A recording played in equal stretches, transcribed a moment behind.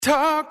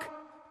Talk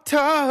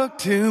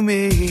to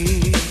me.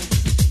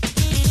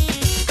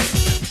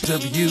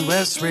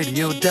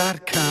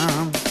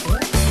 WSRadio.com.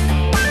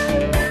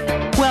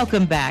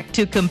 Welcome back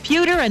to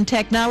Computer and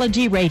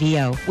Technology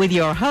Radio with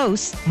your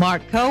hosts,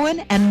 Mark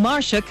Cohen and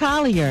Marcia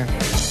Collier.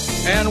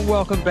 And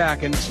welcome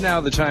back. And it's now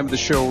the time of the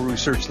show where we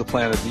search the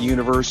planet, the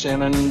universe,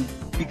 and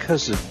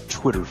because of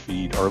Twitter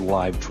feed, our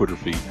live Twitter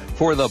feed,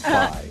 for the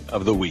buy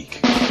of the week.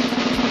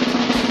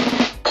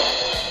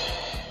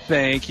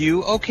 Thank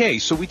you. Okay,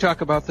 so we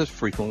talk about this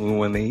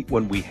frequently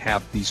when we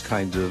have these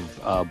kinds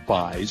of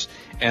buys,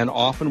 and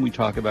often we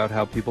talk about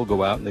how people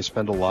go out and they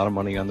spend a lot of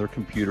money on their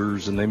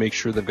computers, and they make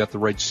sure they've got the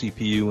right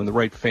CPU and the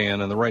right fan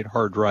and the right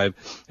hard drive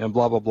and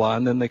blah, blah, blah,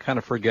 and then they kind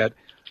of forget,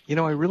 I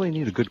really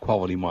need a good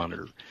quality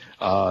monitor.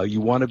 You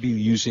want to be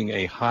using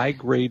a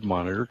high-grade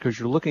monitor because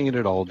you're looking at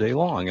it all day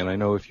long, and I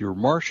know if you're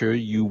Marcia,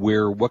 you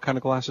wear, what kind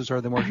of glasses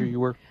are they, Marcia,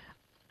 you wear?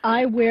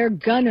 I wear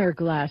Gunner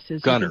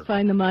glasses. Gunner. You can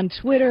find them on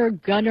Twitter,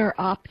 Gunner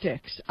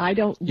Optics. I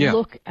don't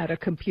look at a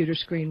computer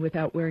screen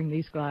without wearing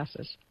these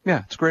glasses.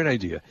 Yeah, it's a great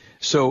idea.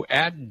 So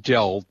at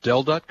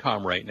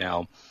Dell.com right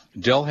now,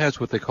 Dell has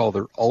what they call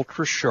their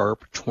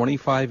ultra-sharp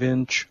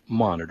 25-inch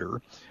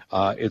monitor.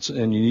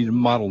 And you need a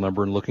model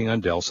number and looking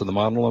on Dell. So the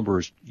model number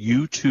is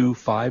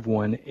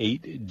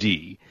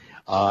U2518D.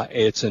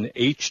 It's an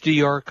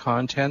HDR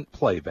content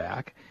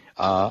playback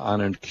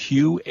on a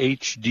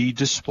QHD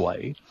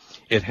display.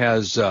 It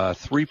has a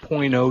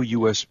 3.0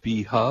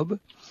 USB hub.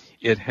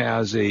 It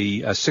has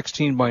a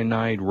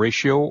 16:9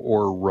 ratio,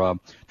 or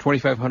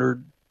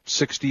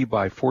 2560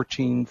 by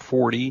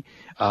 1440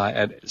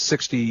 at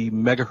 60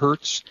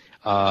 megahertz.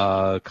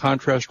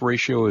 Contrast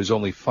ratio is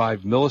only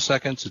 5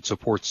 milliseconds. It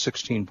supports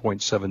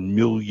 16.7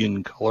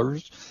 million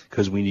colors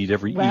because we need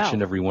each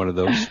and every one of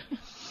those.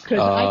 Because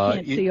I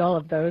can't see all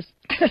of those.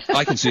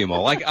 I can see them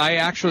all. I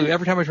actually,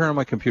 every time I turn on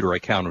my computer, I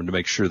count them to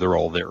make sure they're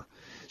all there.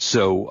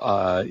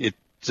 So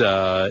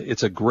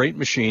it's a great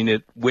machine.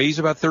 It weighs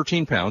about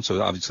 13 pounds,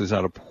 so obviously it's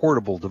not a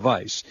portable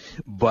device,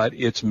 but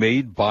it's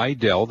made by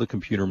Dell, the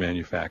computer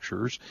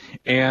manufacturers,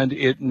 and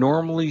it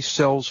normally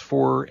sells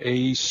for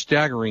a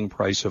staggering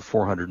price of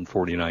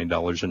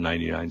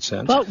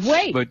 $449.99. But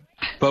wait.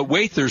 But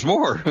wait, there's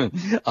more.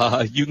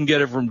 You can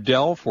get it from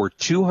Dell for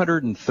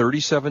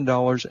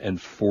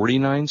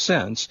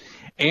 $237.49.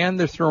 And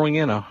they're throwing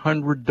in a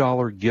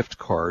 $100 gift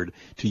card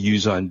to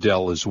use on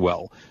Dell as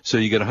well. So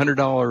you get a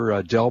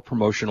 $100 Dell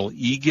promotional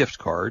e-gift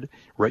card,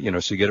 right?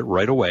 So you get it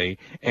right away,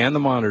 and the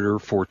monitor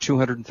for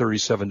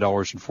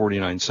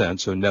 $237.49.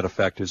 So net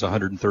effect is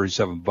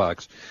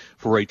 $137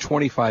 for a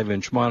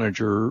 25-inch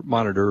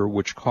monitor,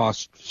 which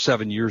cost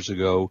 7 years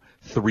ago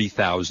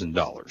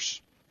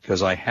 $3,000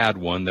 because I had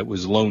one that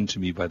was loaned to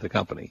me by the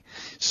company.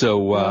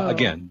 So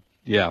again.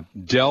 Yeah,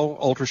 Dell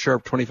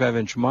UltraSharp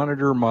 25-inch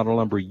monitor, model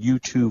number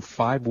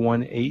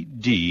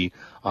U2518D,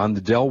 on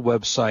the Dell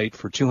website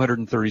for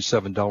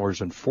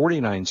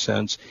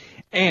 $237.49,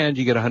 and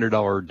you get a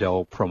 $100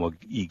 Dell promo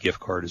e-gift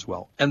card as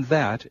well. And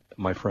that,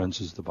 my friends,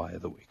 is the buy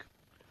of the week.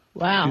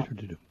 Wow.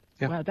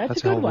 Yeah, wow,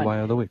 that's a good one. The buy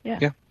of the week.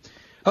 Yeah.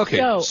 Okay,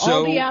 so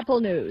all the Apple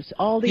news.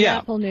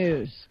 Apple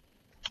news.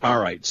 All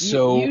right,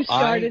 so you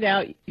started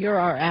out, you're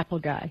our Apple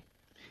guy.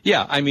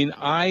 Yeah, I mean,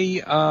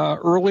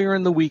 earlier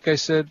in the week I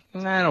said,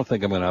 I don't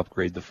think I'm going to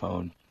upgrade the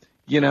phone,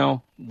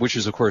 which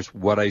is, of course,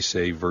 what I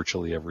say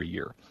virtually every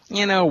year.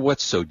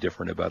 What's so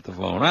different about the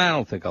phone? I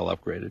don't think I'll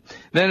upgrade it.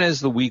 Then as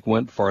the week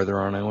went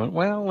farther on, I went,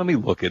 well, let me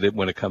look at it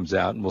when it comes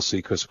out, and we'll see,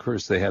 because, of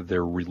course, they have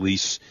their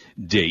release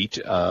date,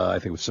 I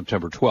think it was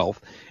September 12th,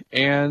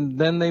 and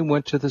then they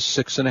went to the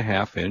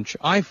 6.5-inch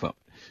iPhone.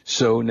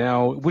 So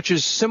now, which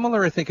is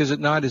similar, I think, is it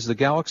not, is the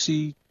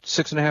Galaxy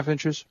 6.5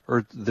 inches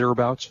or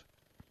thereabouts?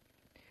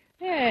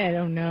 Yeah, I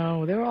don't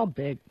know. They're all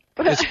big.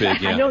 It's big,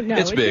 yeah. I don't know.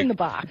 It's big. In the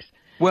box.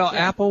 Well,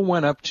 yeah. Apple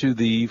went up to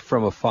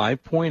from a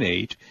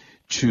 5.8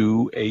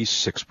 to a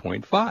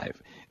 6.5.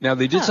 Now,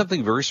 they did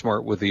something very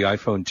smart with the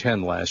iPhone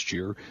 10 last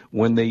year.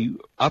 When they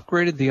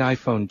upgraded the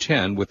iPhone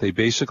 10, what they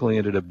basically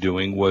ended up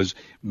doing was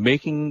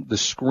making the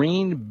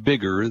screen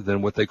bigger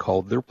than what they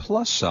called their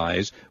plus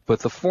size, but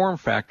the form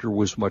factor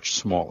was much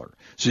smaller.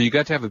 So you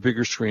got to have a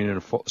bigger screen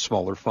and a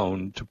smaller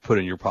phone to put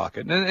in your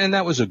pocket, and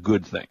that was a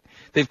good thing.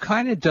 They've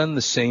kind of done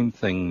the same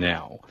thing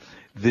now.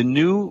 The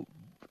new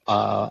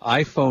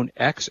iPhone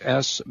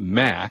XS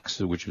Max,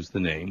 which is the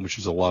name, which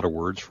is a lot of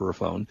words for a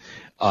phone,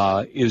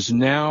 is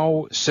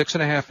now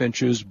 6.5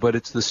 inches, but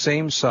it's the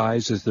same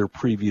size as their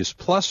previous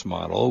Plus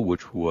model,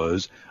 which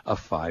was a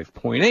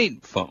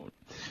 5.8 phone.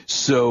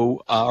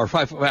 So,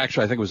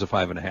 actually, I think it was a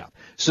 5.5.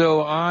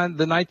 So on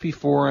the night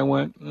before, I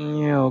went,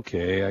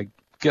 okay, I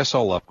guess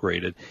I'll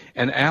upgrade it.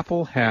 And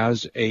Apple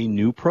has a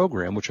new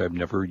program, which I've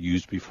never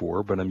used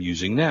before, but I'm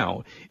using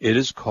now. It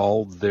is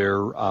called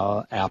their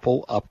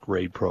Apple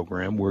Upgrade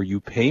Program, where you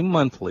pay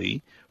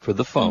monthly for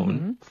the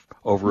phone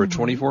over a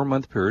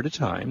 24-month period of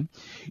time.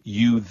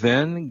 You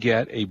then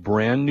get a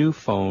brand new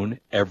phone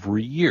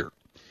every year.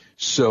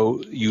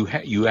 So you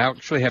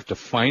actually have to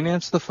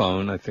finance the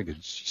phone. I think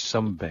it's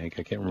some bank.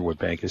 I can't remember what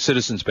bank. It's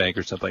Citizens Bank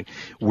or something,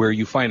 where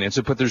you finance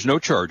it. But there's no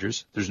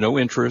charges. There's no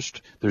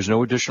interest. There's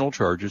no additional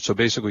charges. So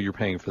basically, you're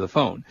paying for the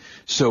phone.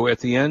 So at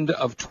the end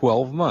of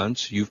 12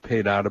 months, you've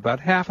paid out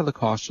about half of the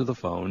cost of the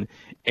phone,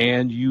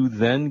 and you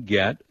then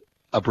get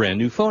a brand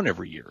new phone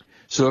every year.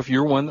 So if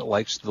you're one that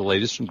likes the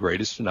latest and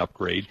greatest and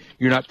upgrade,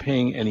 you're not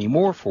paying any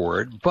more for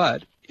it.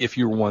 But if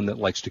you're one that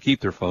likes to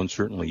keep their phone,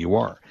 certainly you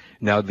are.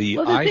 Now, the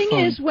thing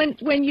is,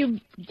 when you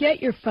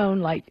get your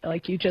phone,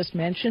 like you just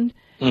mentioned,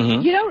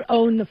 mm-hmm. you don't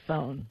own the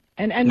phone.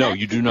 And no, that's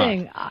you do the not.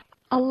 thing.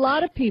 A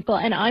lot of people,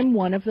 and I'm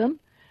one of them,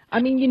 I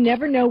mean, you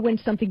never know when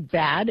something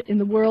bad in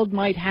the world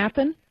might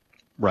happen.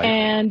 Right.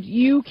 And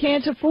you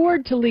can't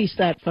afford to lease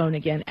that phone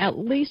again. At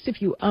least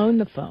if you own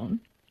the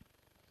phone,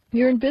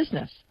 you're in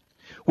business.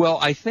 Well,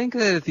 I think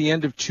that at the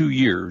end of 2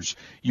 years,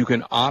 you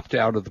can opt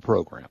out of the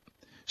program.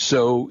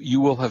 So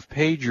you will have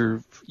paid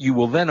you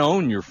will then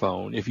own your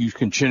phone if you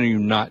continue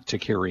not to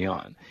carry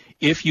on.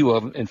 If you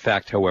have, in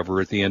fact,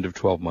 however, at the end of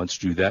 12 months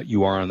do that,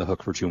 you are on the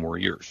hook for 2 more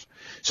years.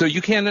 So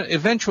you can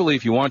eventually,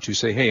 if you want to,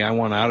 say, hey, I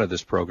want out of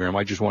this program.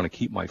 I just want to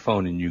keep my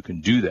phone, and you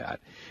can do that.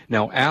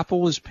 Now,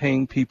 Apple is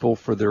paying people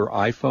for their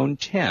iPhone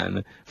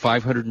 10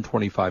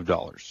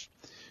 $525.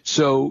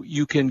 So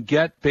you can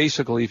get,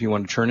 basically, if you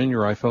want to turn in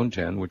your iPhone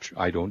 10, which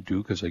I don't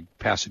do because I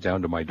pass it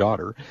down to my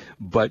daughter,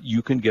 but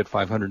you can get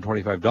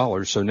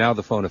 $525. So now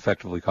the phone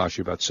effectively costs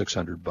you about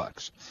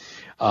 $600.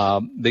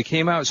 They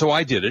came out, so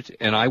I did it,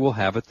 and I will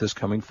have it this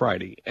coming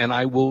Friday. And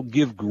I will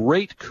give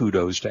great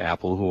kudos to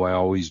Apple, who I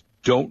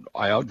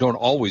don't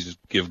always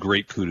give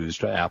great kudos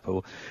to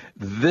Apple.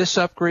 This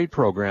upgrade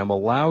program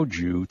allowed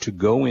you to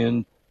go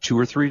in 2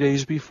 or 3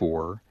 days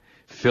before,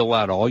 fill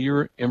out all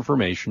your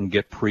information,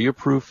 get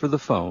pre-approved for the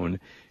phone,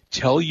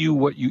 tell you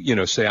what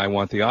say, I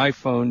want the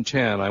iPhone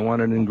 10, I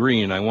want it in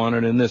green, I want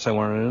it in this, I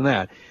want it in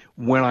that.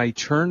 When I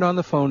turned on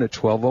the phone at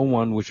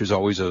 12:01, which is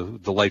always a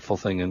delightful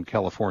thing in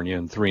California,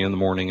 and 3 in the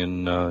morning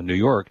in New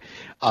York,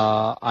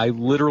 I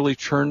literally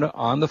turned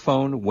on the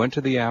phone, went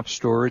to the App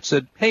Store, it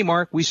said, hey,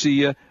 Mark, we see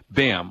you.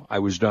 Bam, I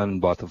was done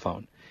and bought the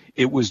phone.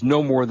 It was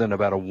no more than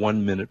about a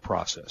 1-minute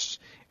process.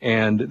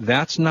 And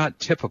that's not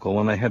typical.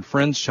 And I had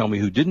friends tell me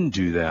who didn't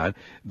do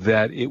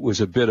that it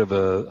was a bit of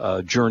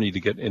a journey to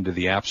get into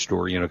the App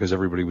Store, because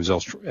everybody was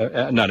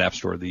not App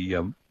Store,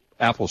 the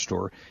Apple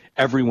Store.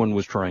 Everyone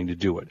was trying to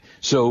do it.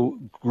 So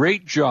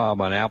great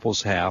job on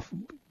Apple's half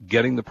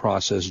getting the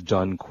process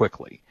done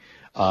quickly.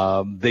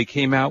 They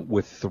came out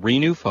with 3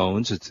 new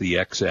phones. It's the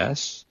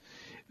XS,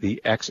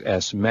 the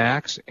XS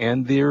Max,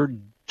 and their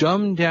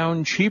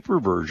dumbed-down, cheaper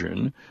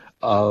version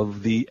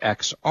of the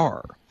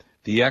XR.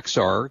 The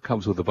XR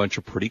comes with a bunch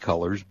of pretty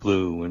colors,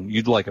 blue, and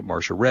you'd like it,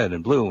 Marcia, red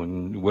and blue,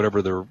 and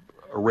whatever their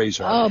arrays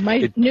are. Oh,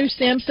 my new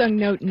Samsung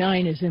Note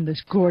 9 is in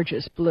this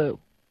gorgeous blue.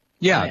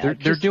 Yeah,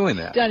 they're doing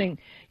that. Stunning.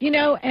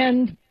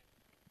 And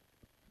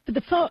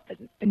the phone,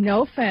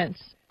 no offense,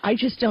 I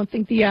just don't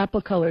think the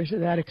Apple colors are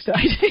that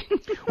exciting.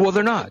 Well,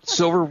 they're not.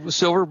 Silver,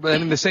 I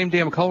mean, the same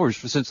damn colors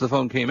since the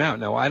phone came out.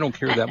 Now, I don't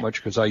care that much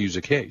because I use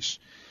a case.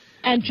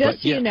 And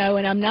just so you know,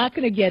 and I'm not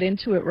going to get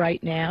into it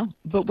right now,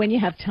 but when you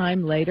have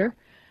time later,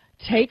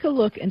 take a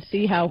look and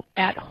see how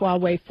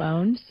 @Huawei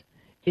Phones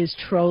is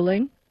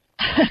trolling.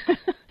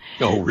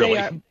 Oh,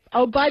 really?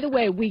 Oh, by the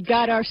way, we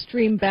got our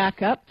stream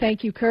back up.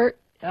 Thank you, Kurt.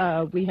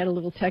 We had a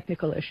little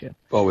technical issue.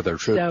 Oh, with our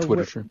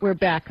Twitter stream? We're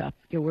back up.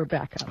 Yeah, we're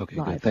back up. Okay,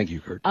 live. good. Thank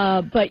you, Kurt.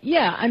 But,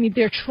 yeah, I mean,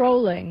 they're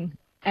trolling,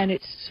 and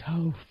it's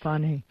so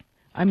funny.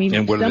 I mean,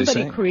 and what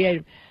somebody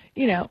creative,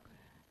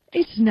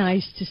 it's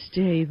nice to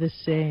stay the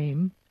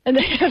same. And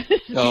they have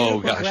this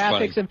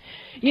graphics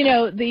funny.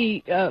 of,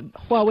 the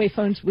Huawei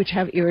phones which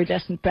have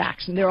iridescent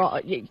backs, and they're all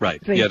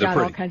right. They've got pretty.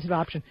 all kinds of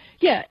options.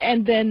 Yeah,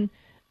 and then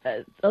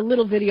a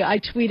little video. I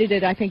tweeted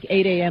it, I think,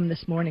 8 a.m.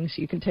 this morning,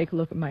 so you can take a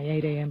look at my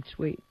 8 a.m.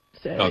 tweet.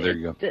 So there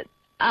you go.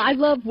 I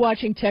love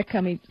watching tech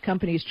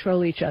companies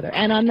troll each other.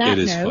 And on that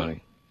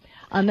funny.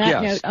 On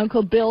that note,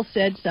 Uncle Bill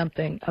said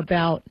something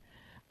about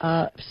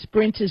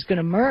Sprint is going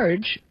to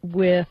merge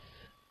with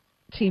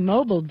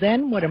T-Mobile.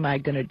 Then what am I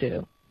going to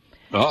do?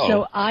 Uh-oh.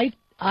 So I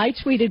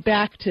tweeted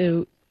back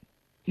to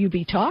You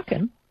Be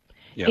Talking.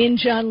 Yeah. In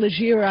John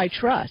Legere, I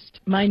trust.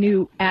 My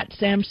new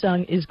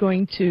 @Samsung is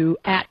going to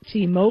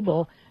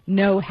 @T-Mobile.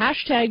 No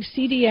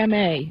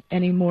 #CDMA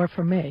anymore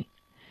for me.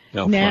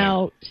 No,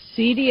 now,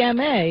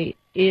 CDMA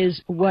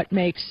is what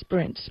makes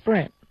Sprint.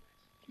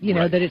 You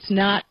know, that it's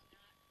not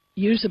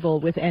usable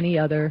with any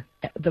other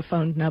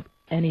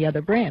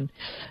brand.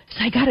 So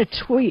I got a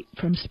tweet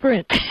from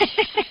Sprint.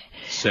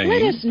 Saying,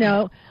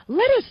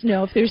 Let us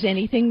know if there's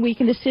anything we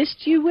can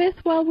assist you with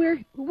while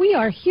we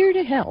are here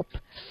to help.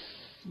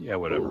 Yeah,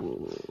 whatever.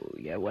 Ooh,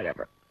 yeah,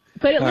 whatever.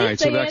 But at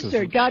least they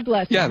answered. God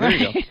bless them. Yeah, there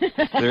you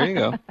go. There you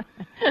go.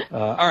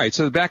 All right,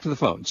 so back to the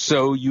phones.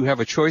 So you have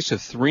a choice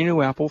of 3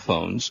 new Apple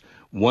phones,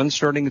 one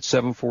starting at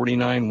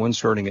 $749, one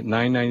starting at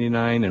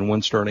 $999, and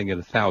one starting at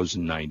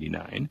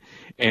 $1,099.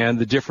 And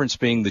the difference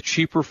being the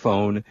cheaper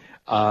phone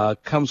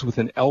comes with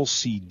an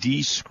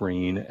LCD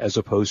screen as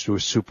opposed to a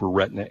Super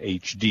Retina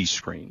HD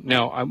screen.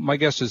 Now, my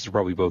guess is they're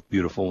probably both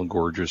beautiful and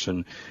gorgeous,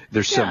 and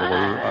they're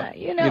similar.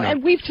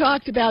 And we've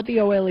talked about the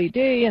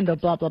OLED and the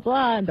blah, blah,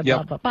 blah, and the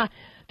blah, blah, blah.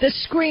 The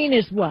screen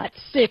is,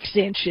 6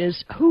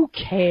 inches? Who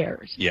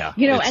cares? Yeah.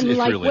 And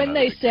like really when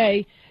they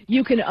say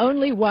you can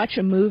only watch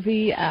a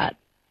movie at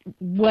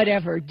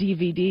whatever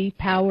DVD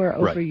power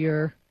over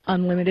your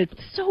unlimited,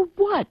 so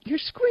what? Your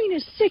screen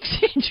is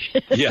 6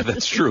 inches. Yeah,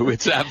 that's true.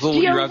 It's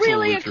absolutely true. Do you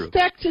really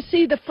expect to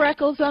see the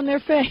freckles on their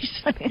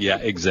face? Yeah,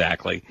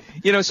 exactly.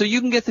 So you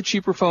can get the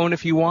cheaper phone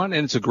if you want,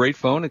 and it's a great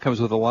phone. It comes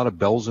with a lot of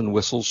bells and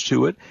whistles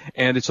to it,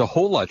 and it's a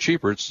whole lot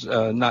cheaper. It's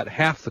not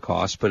half the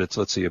cost, but it's,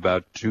 let's see,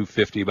 about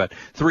 $250, about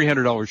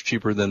 $300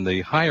 cheaper than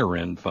the higher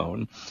end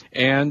phone,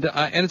 and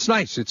it's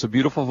nice. It's a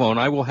beautiful phone.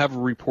 I will have a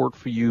report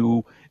for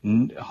you.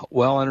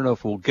 Well, I don't know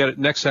if we'll get it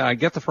next time. I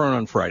get the phone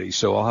on Friday,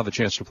 so I'll have a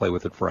chance to play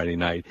with it Friday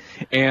night.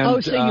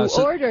 And so you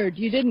ordered?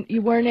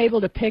 You weren't able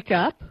to pick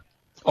up?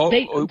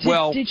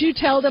 Did you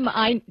tell them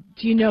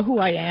do you know who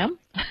I am?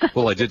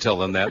 Well, I did tell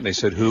them that, and they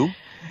said who?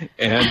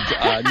 And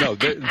no,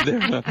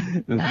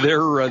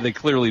 they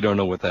clearly don't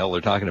know what the hell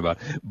they're talking about.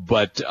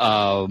 But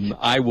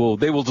they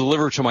will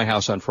deliver it to my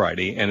house on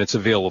Friday, and it's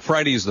available.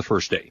 Friday is the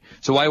first day,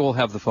 so I will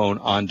have the phone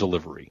on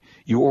delivery.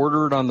 You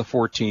order it on the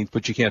 14th,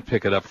 but you can't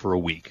pick it up for a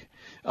week.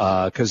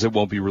 Because it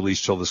won't be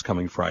released till this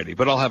coming Friday.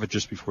 But I'll have it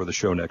just before the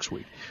show next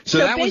week. So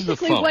that was the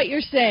phone. Basically what you're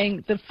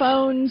saying, the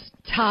phones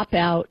top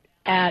out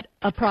at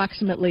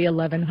approximately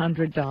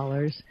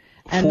 $1,100.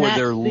 And that's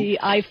the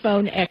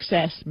iPhone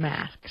XS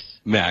Max.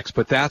 Max,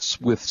 but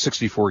that's with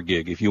 64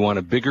 gig. If you want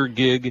a bigger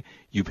gig,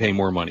 you pay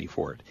more money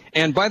for it.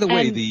 And by the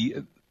way,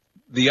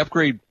 the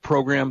upgrade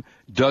program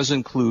does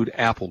include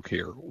Apple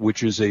Care,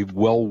 which is a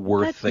well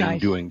worth thing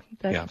doing.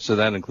 So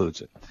that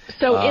includes it.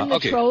 So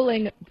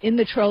in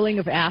the trolling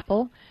of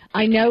Apple,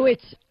 I know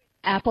it's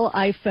Apple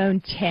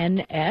iPhone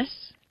XS,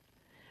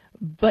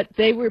 but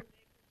they were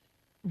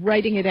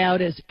writing it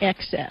out as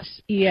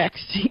XS,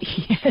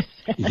 EXCS.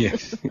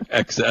 Yes,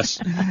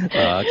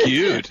 XS.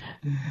 Cute.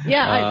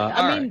 Yeah,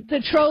 I mean,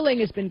 the trolling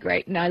has been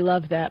great, and I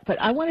love that.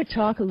 But I want to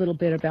talk a little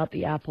bit about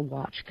the Apple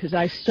Watch, because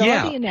I saw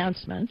the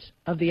announcement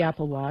of the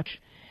Apple Watch,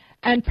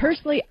 and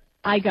personally,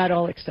 I got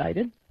all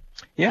excited.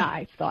 Yeah.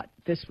 I thought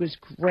this was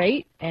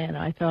great, and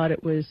I thought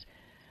it was,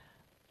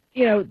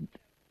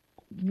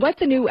 what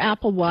the new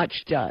Apple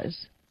Watch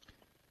does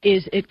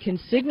is it can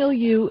signal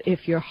you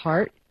if your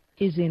heart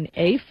is in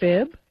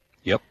AFib.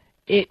 Yep.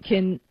 It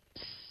can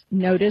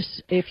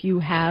notice if you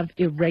have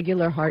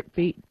irregular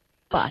heartbeat,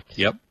 but.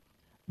 Yep.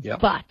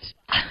 But.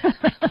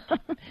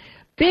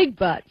 Big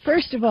but.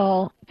 First of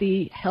all,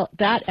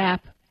 that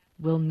app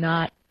will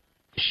not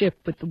ship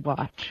with the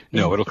watch.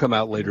 No, it'll come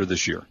out later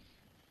this year.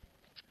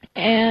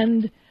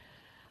 And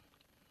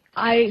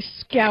I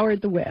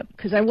scoured the web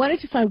because I wanted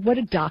to find what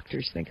do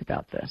doctors think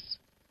about this.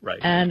 Right.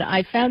 And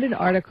I found an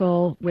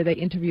article where they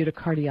interviewed a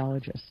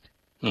cardiologist.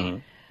 Mm-hmm.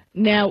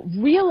 Now,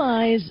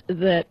 realize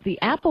that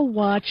the Apple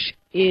Watch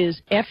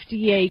is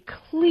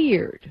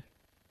FDA-cleared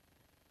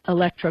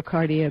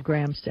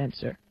electrocardiogram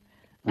sensor.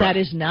 Right. That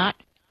is not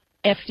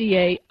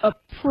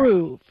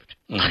FDA-approved.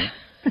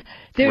 Mm-hmm.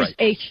 There's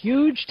a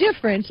huge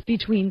difference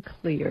between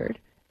cleared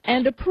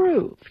and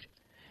approved.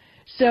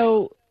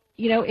 So,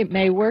 it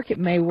may work,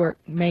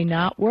 may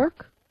not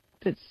work.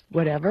 It's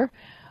whatever.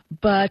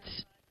 But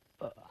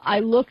I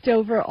looked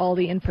over all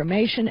the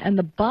information, and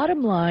the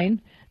bottom line,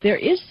 there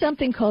is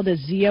something called a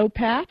Zello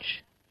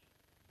patch,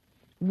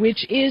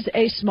 which is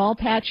a small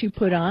patch you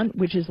put on,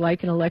 which is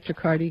like an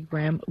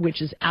electrocardiogram,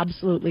 which is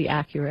absolutely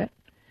accurate.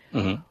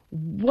 Mm-hmm.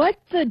 What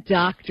the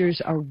doctors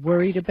are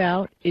worried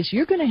about is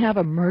you're going to have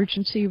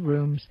emergency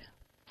rooms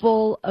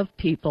full of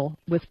people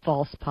with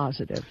false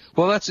positives.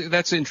 Well,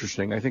 that's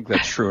interesting. I think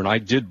that's true. And I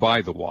did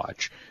buy the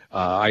watch.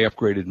 I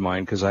upgraded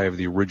mine because I have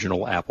the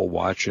original Apple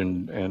Watch,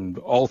 and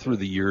all through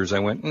the years I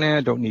went,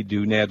 don't need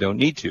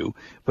to.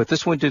 But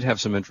this one did have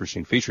some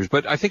interesting features.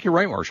 But I think you're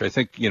right, Marcia. I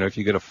think, if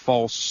you get a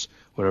false,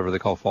 whatever they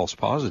call false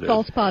positive.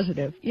 False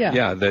positive, yeah.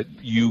 Yeah, that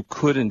you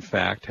could, in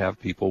fact, have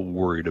people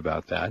worried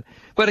about that.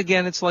 But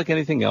again, it's like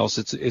anything else.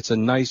 It's a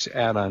nice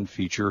add-on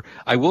feature.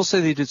 I will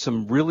say they did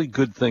some really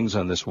good things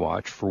on this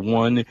watch. For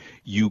one,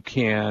 you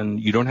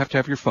don't have to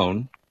have your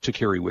phone to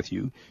carry with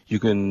you. You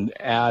can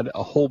add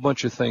a whole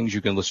bunch of things.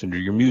 You can listen to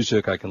your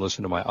music. I can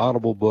listen to my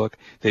Audible book.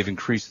 They've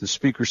increased the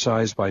speaker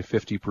size by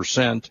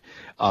 50%.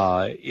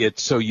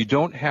 So you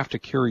don't have to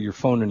carry your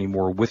phone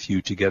anymore with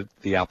you to get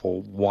the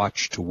Apple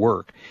Watch to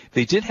work.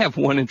 They did have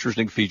one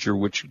interesting feature,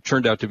 which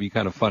turned out to be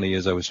kind of funny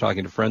as I was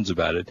talking to friends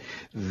about it.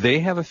 They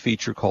have a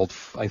feature called,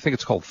 I think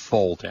it's called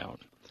Fall Down,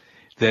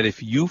 that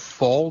if you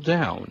fall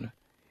down,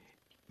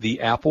 the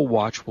Apple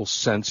Watch will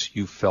sense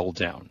you fell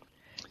down.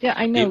 Yeah,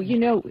 I know.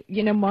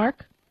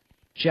 Mark,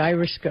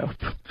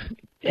 gyroscope.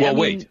 Well,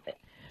 wait,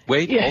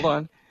 hold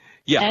on.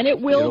 Yeah. And it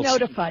will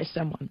notify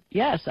someone.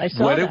 Yes, I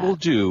saw what that. What it will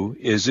do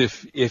is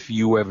if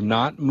you have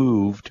not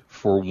moved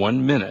for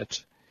 1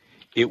 minute,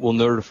 it will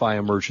notify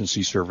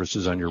emergency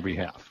services on your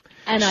behalf.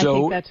 And I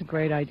think that's a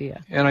great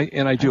idea. And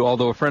I do,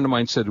 although a friend of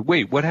mine said,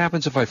 wait, what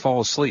happens if I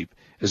fall asleep?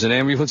 Is an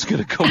ambulance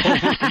going to come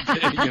over?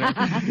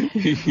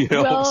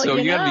 Well, so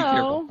you got to be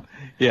careful.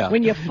 Yeah.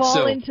 When you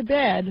fall into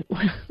bed.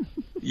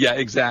 Yeah,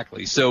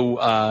 exactly. So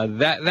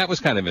that was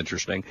kind of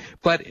interesting.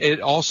 But it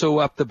also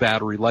upped the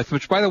battery life,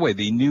 which, by the way,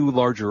 the new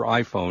larger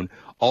iPhone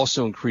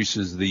also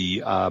increases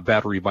the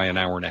battery by an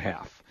hour and a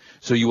half.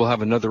 So you will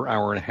have another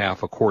hour and a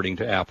half, according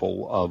to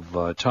Apple,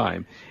 of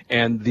time.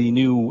 And the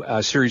new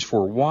Series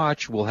 4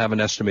 watch will have an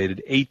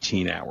estimated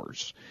 18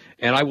 hours.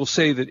 And I will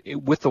say that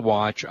with the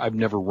watch, I've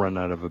never run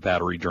out of a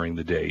battery during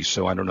the day,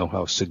 so I don't know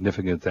how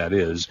significant that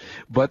is.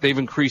 But they've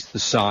increased the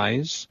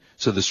size,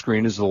 so the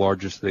screen is the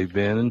largest they've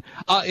been.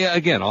 Yeah,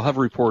 again, I'll have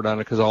a report on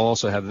it because I'll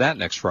also have that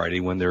next Friday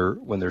when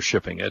they're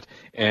shipping it.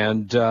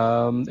 And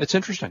it's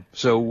interesting.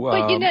 So,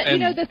 but you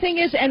know, the thing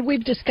is, and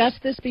we've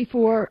discussed this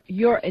before,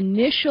 your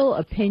initial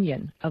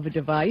opinion of a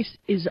device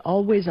is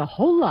always a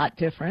whole lot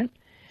different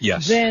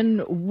than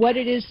what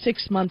it is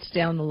 6 months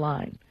down the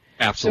line.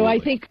 Absolutely. So I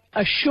think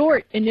a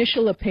short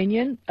initial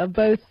opinion of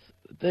both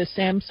the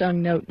Samsung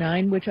Note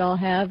 9, which I'll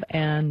have,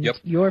 and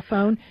your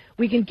phone,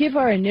 we can give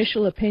our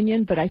initial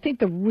opinion, but I think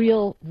the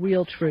real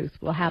truth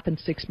will happen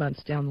 6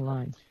 months down the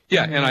line.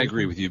 Yeah, and I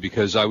agree with you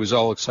because I was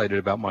all excited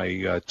about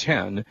my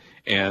 10,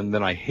 and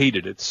then I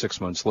hated it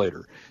 6 months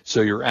later.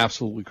 So you're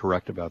absolutely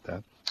correct about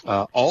that.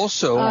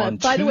 Also on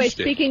Tuesday. By the way,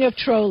 speaking of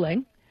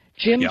trolling,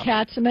 Jim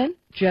Katzeman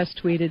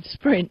just tweeted,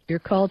 "Sprint, your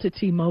call to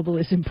T-Mobile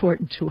is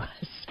important to us."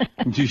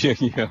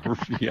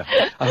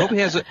 yeah. I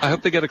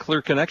hope they get a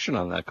clear connection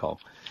on that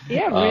call.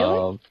 Yeah,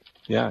 really?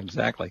 Yeah,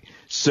 exactly.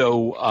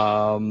 So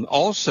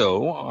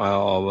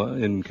also,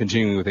 in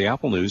continuing with the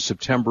Apple news,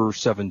 September,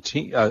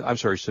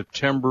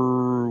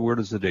 where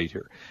does the date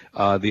here?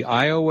 The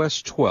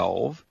iOS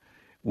 12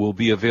 will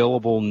be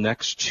available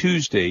next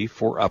Tuesday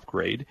for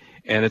upgrade,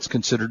 and it's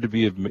considered to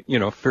be a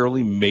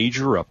fairly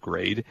major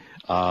upgrade.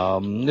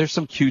 There's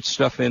some cute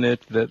stuff in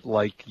it that,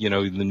 like, the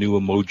new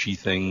emoji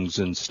things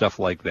and stuff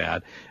like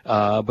that.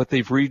 But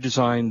they've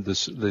redesigned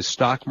the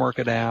stock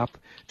market app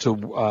to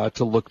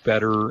look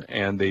better,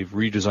 and they've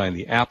redesigned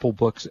the Apple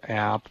Books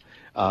app.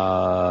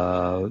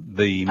 The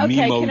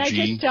Memoji. Can I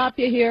just stop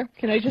you here?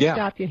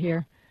 Stop you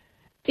here?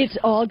 It's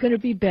all going to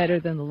be better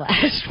than the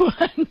last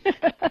one.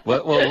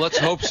 well, let's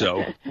hope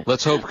so.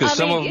 Let's hope, because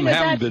some of them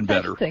haven't been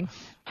better.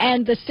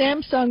 And the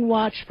Samsung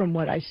Watch, from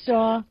what I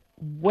saw,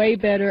 way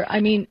better. I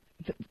mean,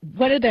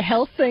 one of the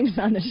health things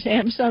on the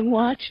Samsung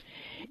Watch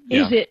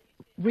is it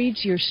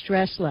reads your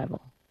stress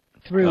level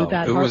through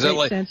that heart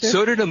rate sensor.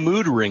 So did a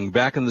mood ring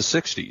back in the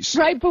 60s.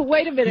 Right, but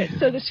wait a minute.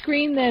 So the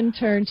screen then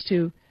turns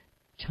to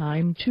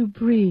time to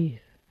breathe.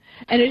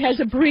 And it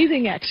has a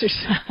breathing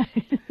exercise.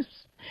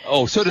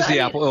 Oh, so does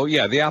the Apple. Oh,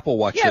 yeah, the Apple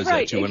Watch does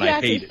that too, and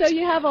I hate it. So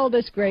you have all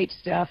this great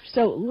stuff.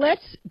 So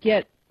let's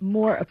get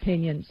more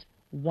opinions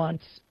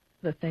once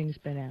the thing's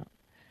been out.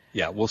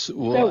 Yeah,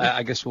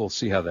 I guess we'll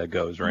see how that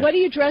goes, right? What are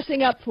you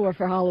dressing up for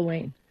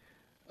Halloween?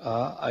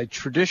 I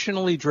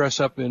traditionally dress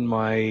up in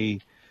my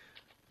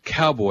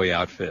cowboy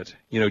outfit,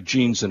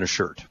 jeans and a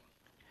shirt.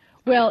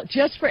 Well,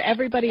 just for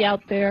everybody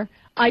out there,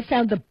 I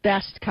found the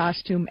best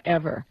costume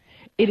ever.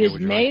 It is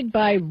made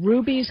by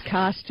Ruby's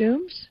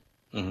Costumes.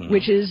 Mm-hmm.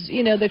 Which is,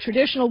 the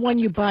traditional one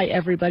you buy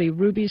everybody,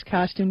 Ruby's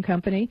Costume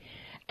Company.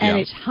 And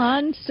it's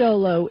Han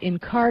Solo in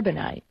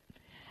carbonite.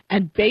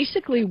 And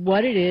basically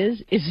what it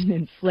is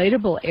an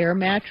inflatable air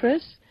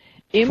mattress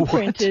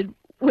imprinted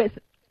with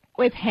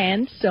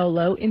Han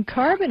Solo in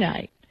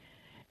carbonite.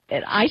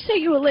 And I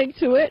sent you a link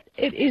to it.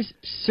 It is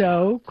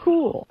so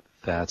cool.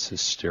 That's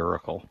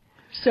hysterical.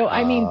 So,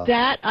 I mean,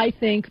 that, I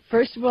think,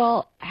 first of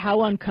all,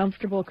 how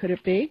uncomfortable could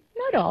it be?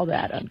 Not all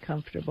that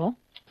uncomfortable,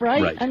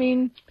 right? I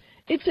mean,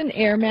 it's an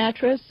air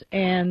mattress,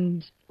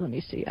 and let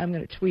me see. I'm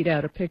going to tweet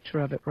out a picture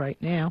of it right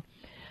now.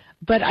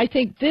 But I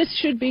think this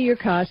should be your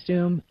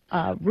costume.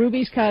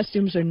 Ruby's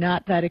Costumes are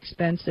not that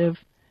expensive.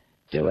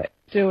 Do it.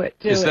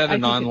 Is that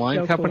an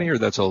online company, or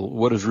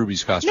what is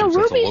Ruby's Costumes?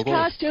 No, That's Ruby's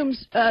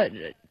Costumes,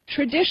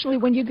 traditionally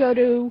when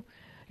you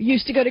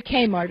used to go to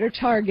Kmart or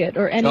Target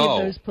or any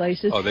of those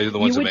places, they're the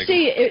ones you would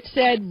see it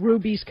said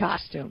Ruby's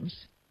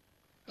Costumes.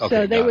 Okay,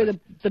 so they were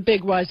the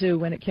big wazoo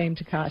when it came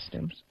to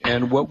costumes.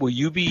 And what will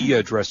you be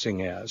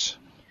dressing as?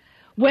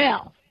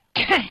 Well,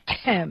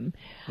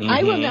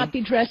 I will not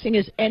be dressing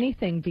as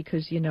anything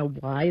because you know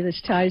why?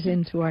 This ties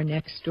into our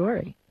next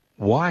story.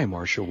 Why,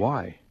 Marcia,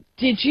 why?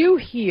 Did you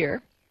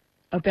hear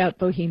about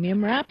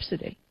Bohemian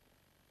Rhapsody?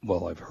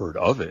 Well, I've heard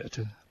of it.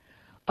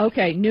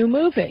 Okay, new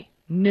movie.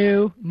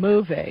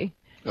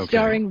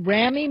 Starring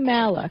Rami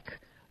Malek,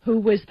 who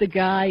was the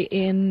guy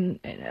in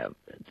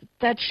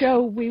that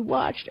show we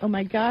watched. Oh,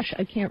 my gosh,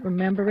 I can't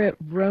remember it.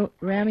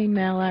 Rami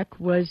Malek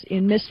was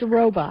in Mr.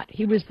 Robot.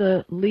 He was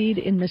the lead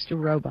in Mr.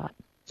 Robot.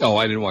 Oh,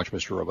 I didn't watch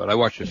Mr. Robot. I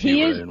watched a few,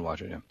 but I didn't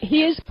watch it. Yeah.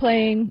 He is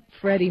playing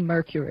Freddie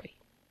Mercury.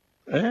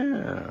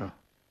 Yeah.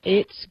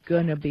 It's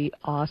going to be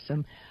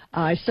awesome.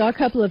 I saw a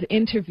couple of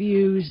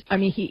interviews. I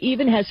mean, he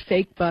even has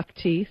fake buck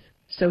teeth,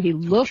 so he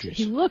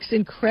looks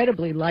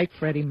incredibly like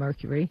Freddie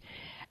Mercury.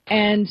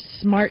 And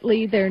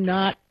smartly, they're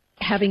not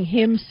having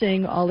him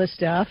sing all the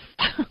stuff.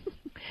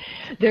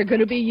 They're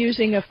going to be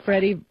using a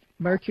Freddie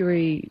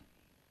Mercury,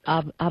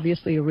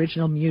 obviously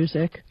original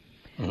music.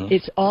 Mm-hmm.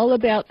 It's all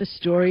about the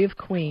story of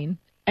Queen.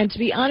 And to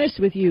be honest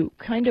with you,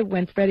 kind of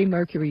when Freddie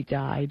Mercury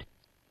died,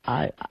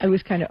 I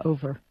was kind of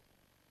over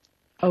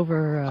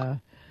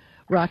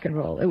rock and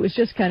roll. It was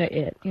just kind of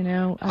it, you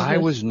know. I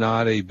was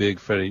not a big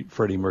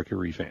Freddie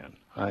Mercury fan.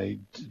 I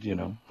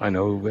know.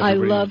 I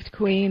loved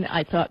Queen.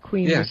 I thought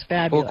Queen was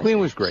fabulous. Well, Queen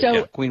was great. So,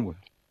 yeah, Queen was.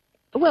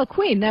 Well,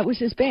 Queen, that was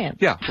his band.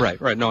 Yeah,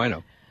 right. No, I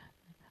know.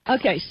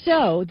 Okay,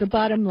 so the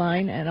bottom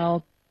line, and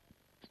I'll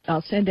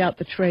send out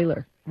the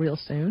trailer real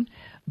soon,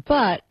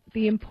 but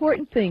the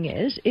important thing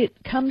is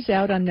it comes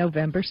out on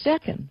November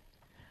 2nd.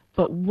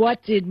 But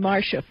what did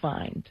Marcia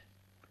find?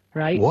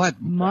 Right?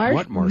 What,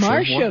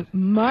 Marcia?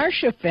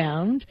 Marcia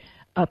found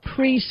a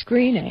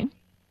pre-screening.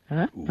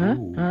 Yeah,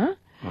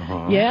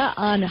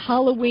 on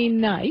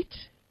Halloween night,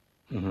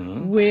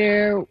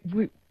 where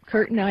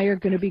Kurt and I are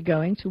going to be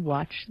going to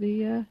watch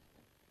the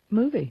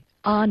movie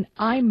on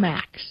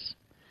IMAX.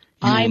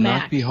 You will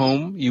not be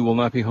home. You will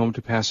not be home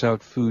to pass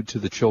out food to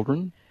the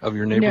children of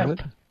your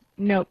neighborhood.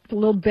 Nope. The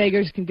little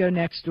beggars can go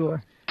next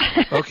door.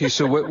 Okay,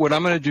 so what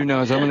I'm going to do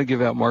now is I'm going to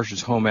give out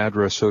Marcia's home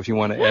address, so if you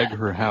want to egg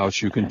her house,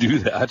 you can do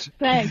that.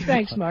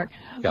 Thanks, Mark.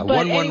 Yeah,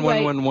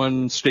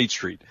 11111 State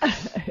Street.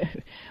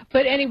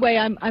 But anyway,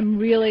 I'm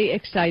really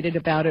excited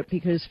about it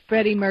because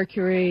Freddie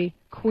Mercury,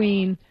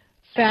 Queen,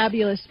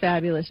 fabulous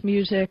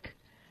music.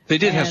 They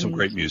did have some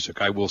great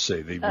music, I will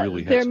say. They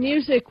really had their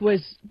music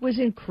was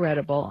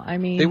incredible. I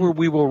mean, they were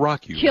We Will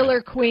Rock You.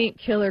 Killer Queen.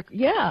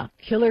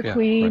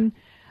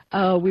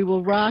 We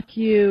Will Rock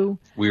You.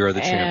 We Are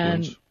the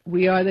Champions.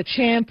 We Are the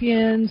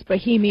Champions,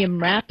 Bohemian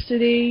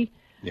Rhapsody.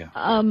 Yeah.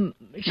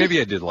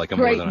 Maybe I did like them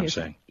more than music.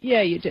 I'm saying.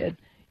 Yeah, you did.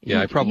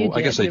 Yeah, I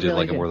guess I did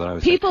like them more than I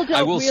was People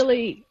saying. Don't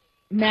really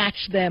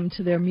match them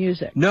to their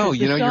music. No,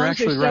 you're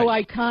actually right. The songs are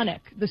so iconic.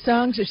 The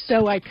songs are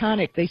so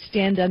iconic, they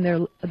stand on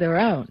their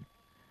own.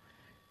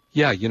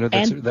 Yeah,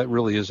 that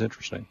really is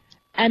interesting.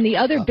 And the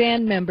other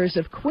band members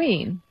of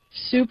Queen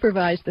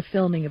supervised the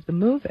filming of the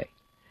movie.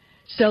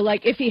 So,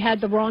 like, if he had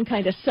the wrong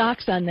kind of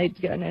socks on,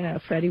 they'd go, no,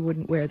 Freddie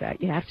wouldn't wear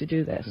that. You have to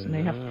do this. And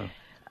they have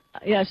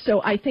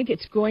so I think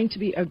it's going to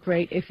be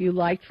if you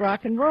liked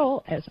rock and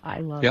roll, as I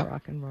love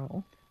rock and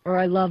roll, or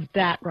I love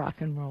that rock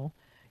and roll,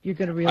 you're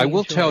going to really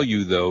enjoy tell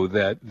you, though,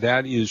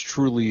 that is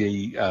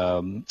truly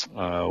a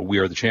We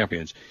Are the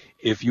Champions.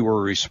 If you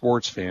are a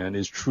sports fan,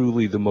 is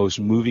truly the most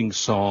moving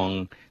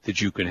song that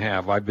you can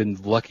have. I've been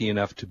lucky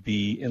enough to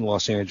be in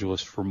Los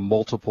Angeles for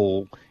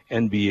multiple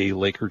NBA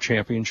Laker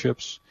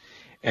championships.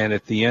 And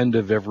at the end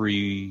of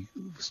every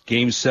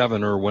Game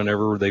 7 or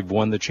whenever they've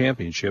won the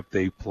championship,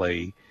 they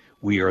play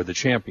We Are the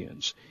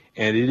Champions.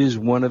 And it is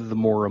one of the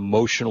more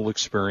emotional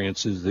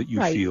experiences that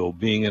you feel,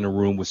 being in a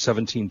room with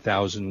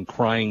 17,000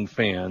 crying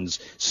fans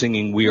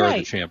singing We Are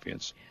the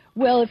Champions.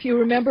 Well, if you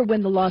remember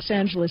when the Los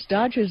Angeles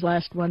Dodgers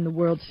last won the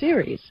World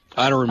Series.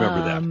 I don't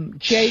remember that.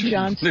 Jay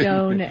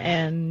Johnstone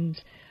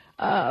and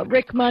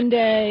Rick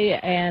Monday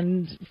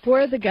and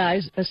four of the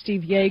guys,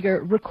 Steve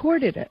Yeager,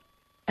 recorded it.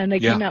 And they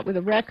came out with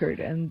a record,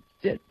 and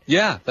that's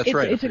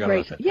right. It's a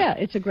great,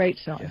 it's a great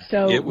song. Yeah.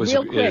 So, it is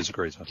a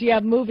great song. Do you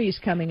have movies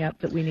coming up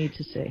that we need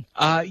to see?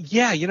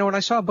 You know what? I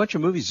saw a bunch of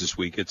movies this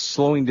week. It's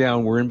slowing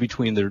down. We're in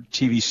between the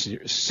TV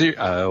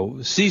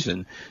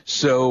season,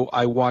 so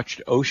I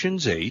watched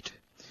Ocean's 8,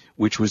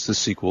 which was the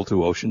sequel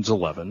to Ocean's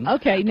 11.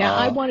 Okay, now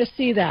I want to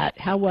see that.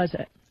 How was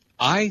it?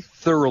 I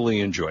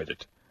thoroughly enjoyed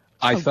it.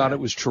 I thought it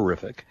was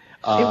terrific.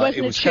 It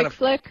wasn't a chick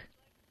flick.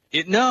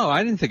 No,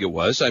 I didn't think it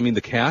was. I mean,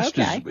 the cast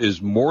is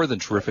more than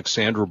terrific.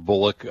 Sandra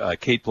Bullock,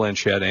 Cate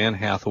Blanchett, Anne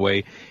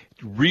Hathaway.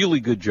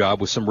 Really good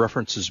job with some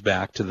references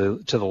back to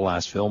the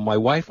last film. My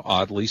wife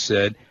oddly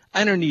said,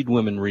 I don't need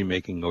women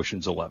remaking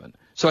Ocean's 11.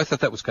 So I thought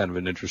that was kind of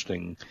an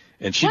interesting,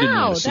 and she didn't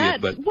want to see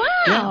it. But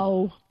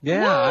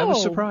yeah, I was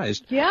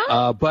surprised.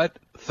 Yeah. But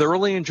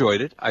thoroughly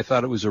enjoyed it. I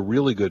thought it was a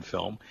really good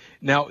film.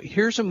 Now,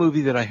 here's a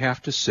movie that I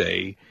have to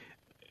say,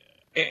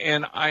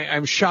 and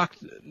I'm shocked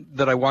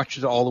that I watched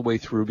it all the way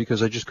through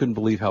because I just couldn't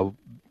believe how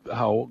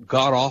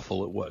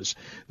god-awful it was.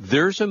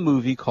 There's a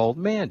movie called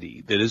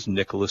Mandy that is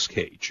Nicolas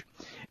Cage.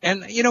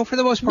 And, for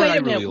the most part, I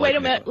really like it. Wait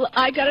a minute.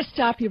 I got to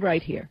stop you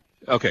right here.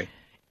 Okay.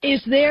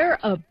 Is there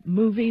a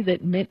movie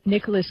that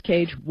Nicolas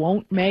Cage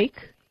won't make?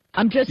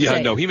 I'm just saying.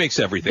 Yeah, no, he makes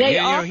everything. They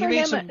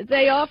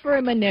offer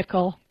him a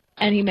nickel.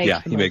 And he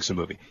makes a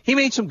movie. He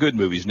made some good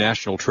movies,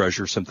 National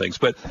Treasure, some things.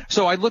 But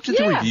so I looked at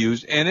the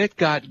reviews, and it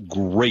got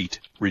great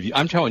reviews.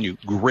 I'm telling you,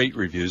 great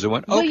reviews. I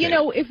went, okay.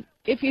 Well,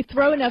 if you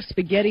throw enough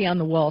spaghetti on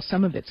the wall,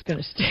 some of it's going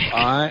to stick.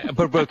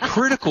 But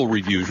critical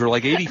reviews were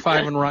like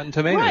 85 on Rotten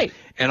Tomatoes. Right.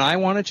 And I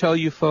want to tell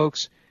you,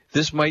 folks,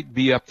 this might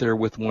be up there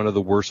with one of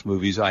the worst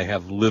movies I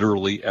have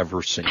literally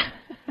ever seen.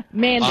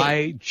 Mandy.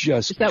 I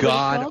just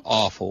god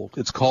awful.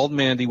 It's called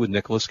Mandy with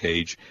Nicolas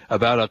Cage,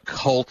 about a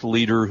cult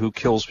leader who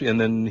kills, and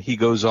then he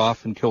goes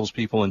off and kills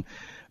people. And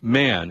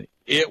man,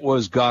 it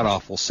was god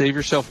awful. Save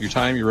yourself your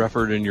time, your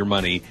effort, and your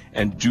money,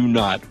 and do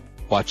not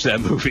watch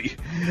that movie.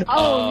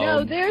 Oh,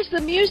 no, there's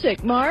the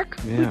music, Mark.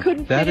 Yeah, we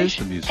couldn't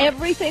finish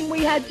everything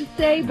we had to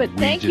say, but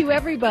thank you,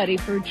 everybody,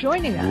 for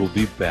joining us. We'll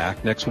be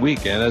back next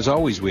week. And as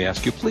always, we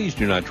ask you, please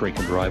do not drink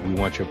and drive. We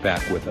want you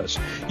back with us.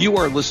 You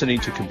are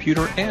listening to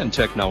Computer and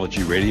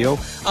Technology Radio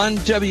on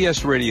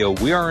WS Radio.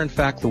 We are, in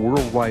fact, the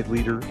worldwide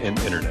leader in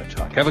Internet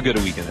talk. Have a good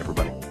weekend,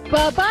 everybody.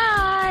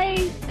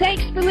 Bye-bye.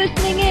 Thanks for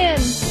listening in.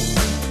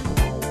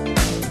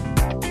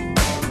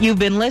 You've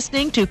been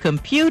listening to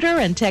Computer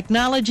and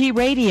Technology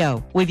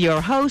Radio with your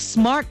hosts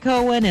Mark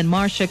Cohen and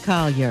Marcia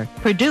Collier.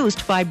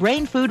 Produced by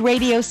Brain Food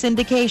Radio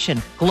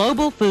Syndication,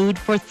 global food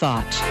for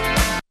thought.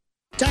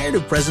 Tired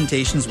of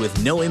presentations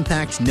with no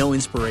impact, no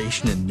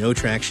inspiration, and no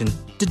traction?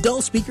 Do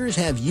dull speakers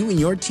have you and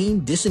your team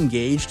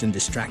disengaged and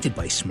distracted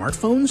by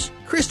smartphones?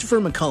 Christopher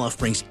McAuliffe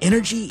brings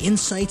energy,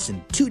 insights,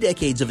 and 2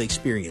 decades of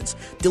experience,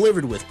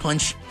 delivered with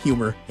punch,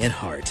 humor, and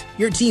heart.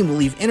 Your team will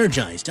leave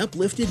energized,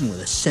 uplifted, and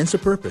with a sense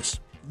of purpose.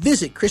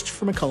 Visit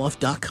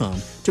ChristopherMcAuliffe.com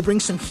to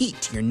bring some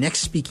heat to your next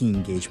speaking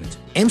engagement.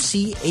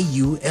 MCAULIFFE.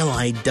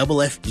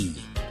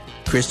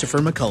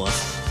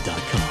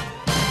 ChristopherMcAuliffe.com.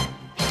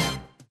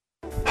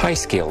 Hi,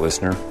 Scale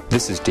listener.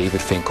 This is David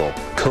Finkel,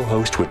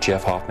 co-host with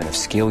Jeff Hoffman of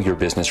Scale Your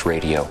Business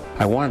Radio.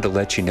 I wanted to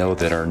let you know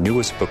that our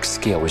newest book,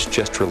 Scale, was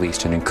just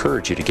released and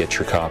encourage you to get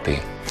your copy.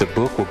 The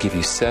book will give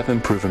you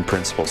 7 proven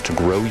principles to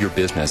grow your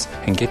business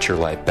and get your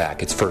life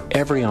back. It's for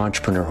every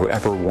entrepreneur who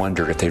ever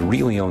wondered if they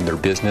really own their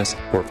business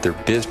or if their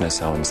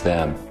business owns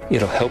them.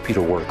 It'll help you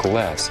to work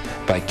less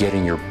by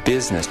getting your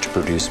business to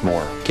produce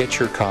more. Get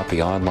your copy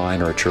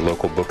online or at your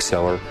local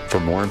bookseller. For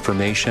more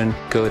information,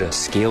 go to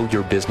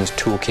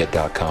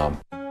scaleyourbusinesstoolkit.com.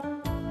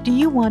 Do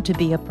you want to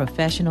be a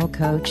professional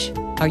coach?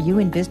 Are you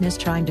in business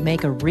trying to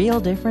make a real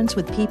difference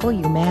with people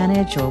you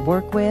manage or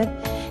work with?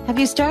 Have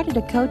you started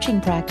a coaching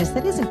practice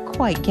that isn't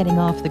quite getting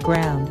off the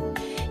ground?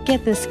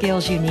 Get the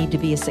skills you need to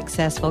be a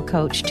successful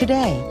coach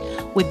today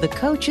with the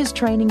Coaches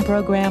Training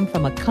Program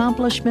from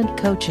Accomplishment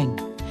Coaching.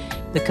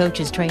 The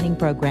Coaches Training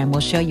Program will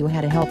show you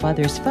how to help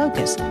others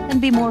focus and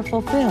be more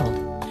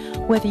fulfilled.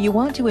 Whether you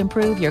want to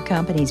improve your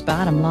company's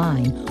bottom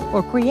line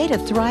or create a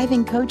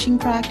thriving coaching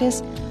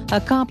practice,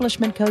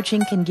 Accomplishment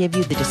Coaching can give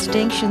you the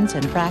distinctions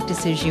and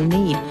practices you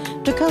need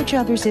to coach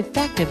others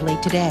effectively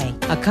today.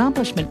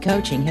 Accomplishment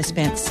Coaching has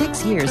spent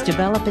 6 years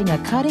developing a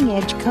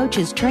cutting-edge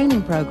coaches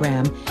training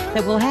program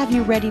that will have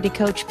you ready to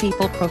coach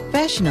people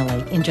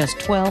professionally in just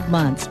 12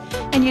 months,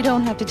 and you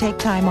don't have to take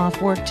time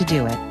off work to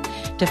do it.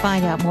 To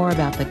find out more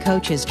about the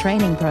Coaches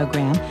Training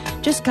Program,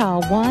 just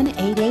call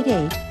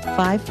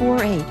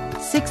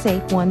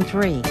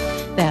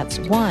 1-888-548-6813. That's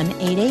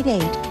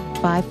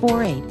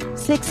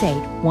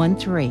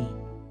 1-888-548-6813.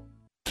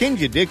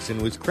 Kenja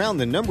Dixon was crowned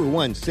the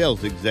 #1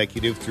 sales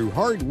executive through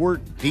hard work,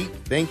 deep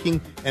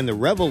thinking, and the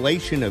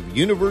revelation of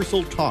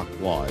Universal Talk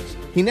Laws.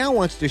 He now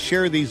wants to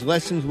share these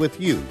lessons with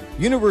you.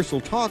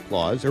 Universal Talk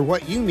Laws are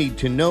what you need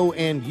to know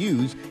and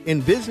use in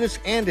business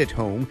and at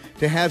home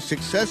to have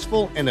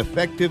successful and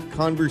effective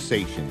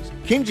conversations.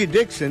 Kenja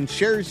Dixon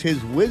shares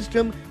his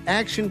wisdom,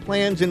 action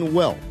plans, and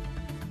wealth.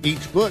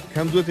 Each book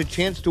comes with a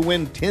chance to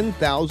win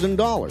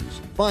 $10,000.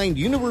 Find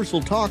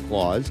Universal Talk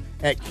Laws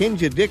at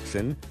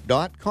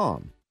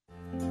KenjaDixon.com.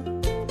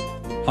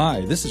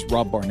 Hi, this is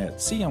Rob Barnett,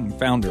 CEO and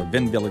founder of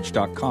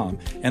VinVillage.com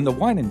and the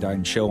Wine and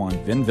Dine Show on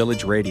Vin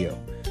Village Radio.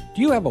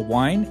 Do you have a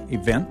wine,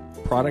 event,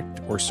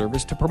 product, or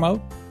service to promote?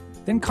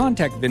 Then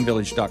contact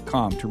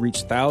VinVillage.com to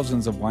reach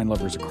thousands of wine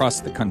lovers across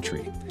the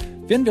country.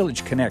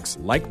 VinVillage connects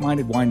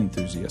like-minded wine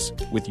enthusiasts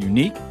with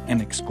unique and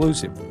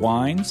exclusive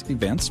wines,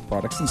 events,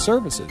 products, and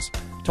services.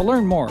 To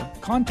learn more,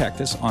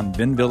 contact us on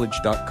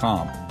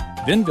VinVillage.com.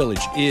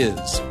 VinVillage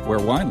is where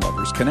wine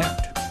lovers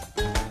connect.